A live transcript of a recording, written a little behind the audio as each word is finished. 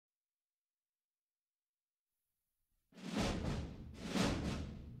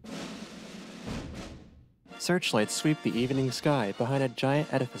Searchlights sweep the evening sky behind a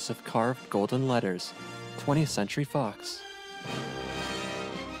giant edifice of carved golden letters. 20th Century Fox.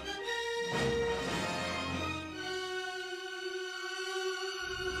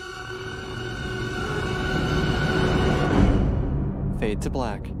 Fade to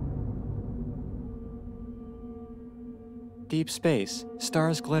black. Deep space,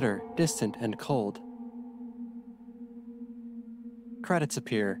 stars glitter, distant and cold. Credits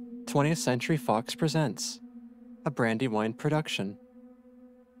appear. 20th Century Fox presents a Brandywine production.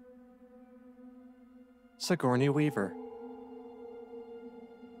 Sigourney Weaver.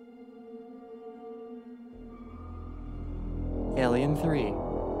 Alien 3.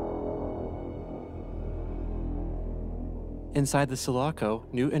 Inside the Sulaco,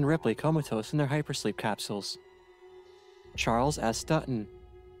 Newt and Ripley comatose in their hypersleep capsules. Charles S. Dutton.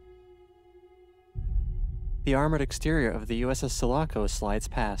 The armored exterior of the USS Sulaco slides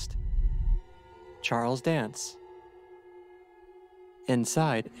past. Charles Dance.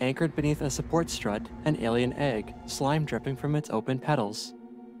 Inside, anchored beneath a support strut, an alien egg, slime dripping from its open petals.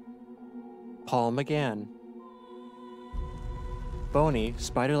 Paul McGann. Bony,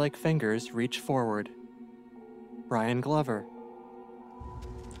 spider-like fingers reach forward. Brian Glover.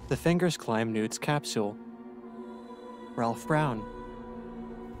 The fingers climb Newt's capsule. Ralph Brown.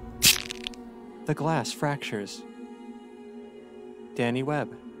 The glass fractures. Danny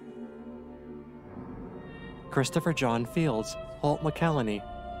Webb. Christopher John Fields, Holt McCallany.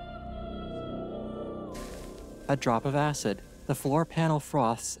 A drop of acid. The floor panel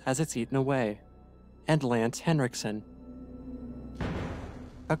froths as it's eaten away. And Lance Henriksen.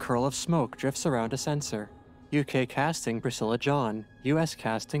 A curl of smoke drifts around a sensor. UK casting Priscilla John, US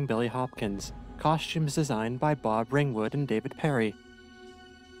casting Billy Hopkins. Costumes designed by Bob Ringwood and David Perry.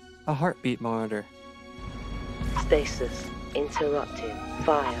 A heartbeat monitor. Stasis interrupted.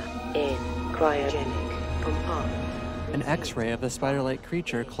 Fire in cryogenic compartment. An X-ray of the spider-like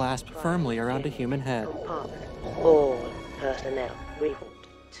creature clasped firmly around a human head. Compartment. All personnel report.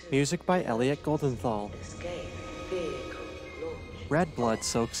 Music by Elliot Goldenthal. Escape vehicle launch. Red blood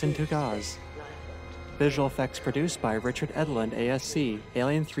soaks into gauze. Visual effects produced by Richard Edlund ASC,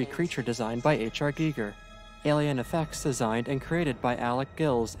 Alien 3 creature designed by H.R. Giger. Alien effects designed and created by Alec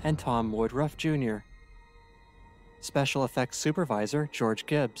Gills and Tom Woodruff Jr. Special effects supervisor George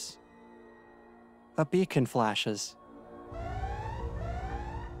Gibbs. A beacon flashes.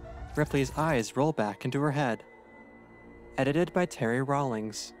 Ripley's eyes roll back into her head. Edited by Terry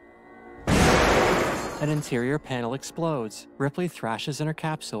Rawlings. An interior panel explodes. Ripley thrashes in her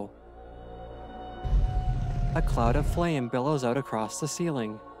capsule. A cloud of flame billows out across the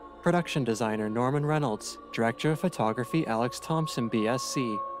ceiling. Production designer Norman Reynolds. Director of photography Alex Thompson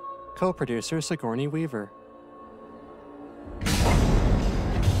BSc. Co-producer Sigourney Weaver.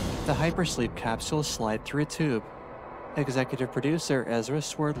 The hypersleep capsules slide through a tube. Executive producer Ezra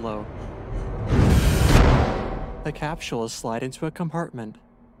Swerdlow. The capsules slide into a compartment.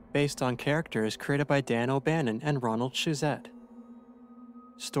 Based on characters created by Dan O'Bannon and Ronald Shuzette.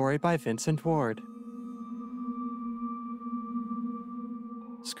 Story by Vincent Ward.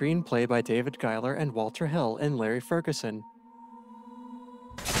 Screenplay by David Giler and Walter Hill and Larry Ferguson.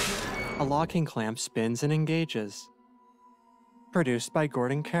 A locking clamp spins and engages. Produced by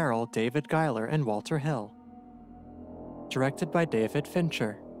Gordon Carroll, David Giler, and Walter Hill. Directed by David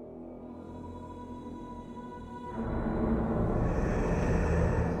Fincher.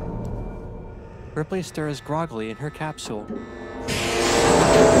 Ripley stirs groggily in her capsule.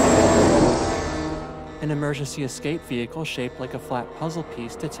 An emergency escape vehicle shaped like a flat puzzle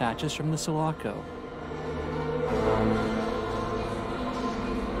piece detaches from the Sulaco.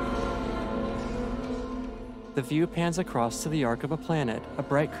 The view pans across to the arc of a planet, a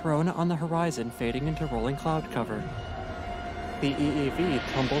bright corona on the horizon fading into rolling cloud cover. The EEV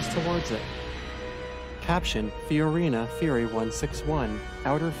tumbles towards it. Caption, Fiorina Fury 161,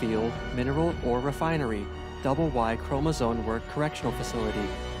 Outer Field, Mineral Ore Refinery, Double Y Chromosome Work Correctional Facility.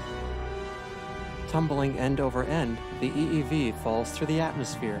 Tumbling end over end, the EEV falls through the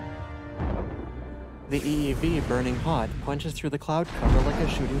atmosphere. The EEV, burning hot, punches through the cloud cover like a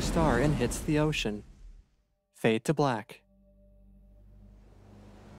shooting star and hits the ocean. Fade to black.